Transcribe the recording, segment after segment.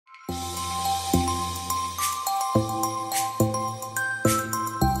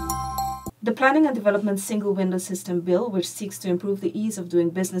Planning and Development Single Window System Bill, which seeks to improve the ease of doing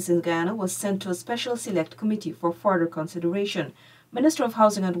business in Guyana, was sent to a special select committee for further consideration. Minister of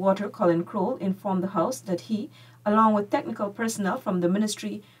Housing and Water Colin Crowell informed the House that he, along with technical personnel from the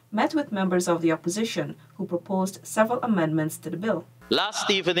ministry, met with members of the opposition who proposed several amendments to the bill.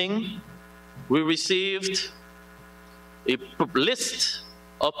 Last evening, we received a list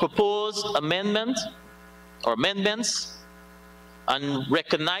of proposed amendments, and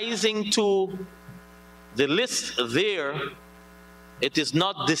recognizing to the list there, it is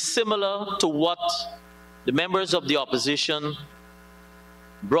not dissimilar to what the members of the opposition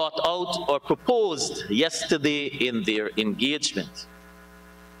brought out or proposed yesterday in their engagement.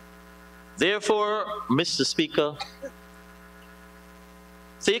 Therefore, Mr. Speaker,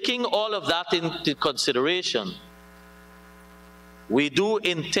 taking all of that into consideration, we do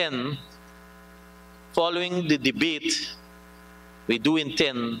intend, following the debate, we do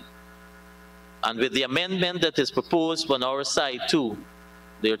intend, and with the amendment that is proposed on our side too,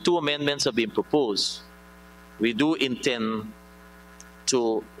 there are two amendments have been proposed, we do intend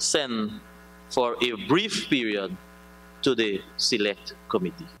to send for a brief period to the Select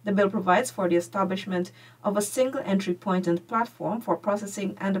Committee. The bill provides for the establishment of a single entry point and platform for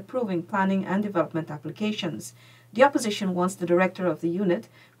processing and approving planning and development applications. The opposition wants the director of the unit,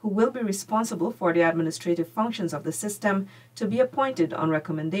 who will be responsible for the administrative functions of the system, to be appointed on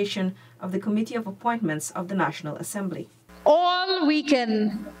recommendation of the Committee of Appointments of the National Assembly. All we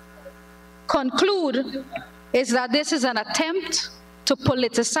can conclude is that this is an attempt to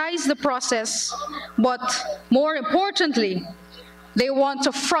politicize the process, but more importantly, they want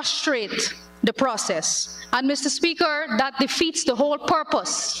to frustrate the process. And Mr. Speaker, that defeats the whole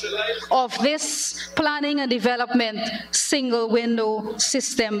purpose of this Planning and Development Single Window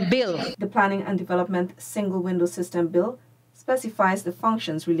System Bill. The Planning and Development Single Window System Bill specifies the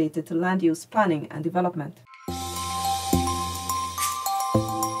functions related to land use planning and development.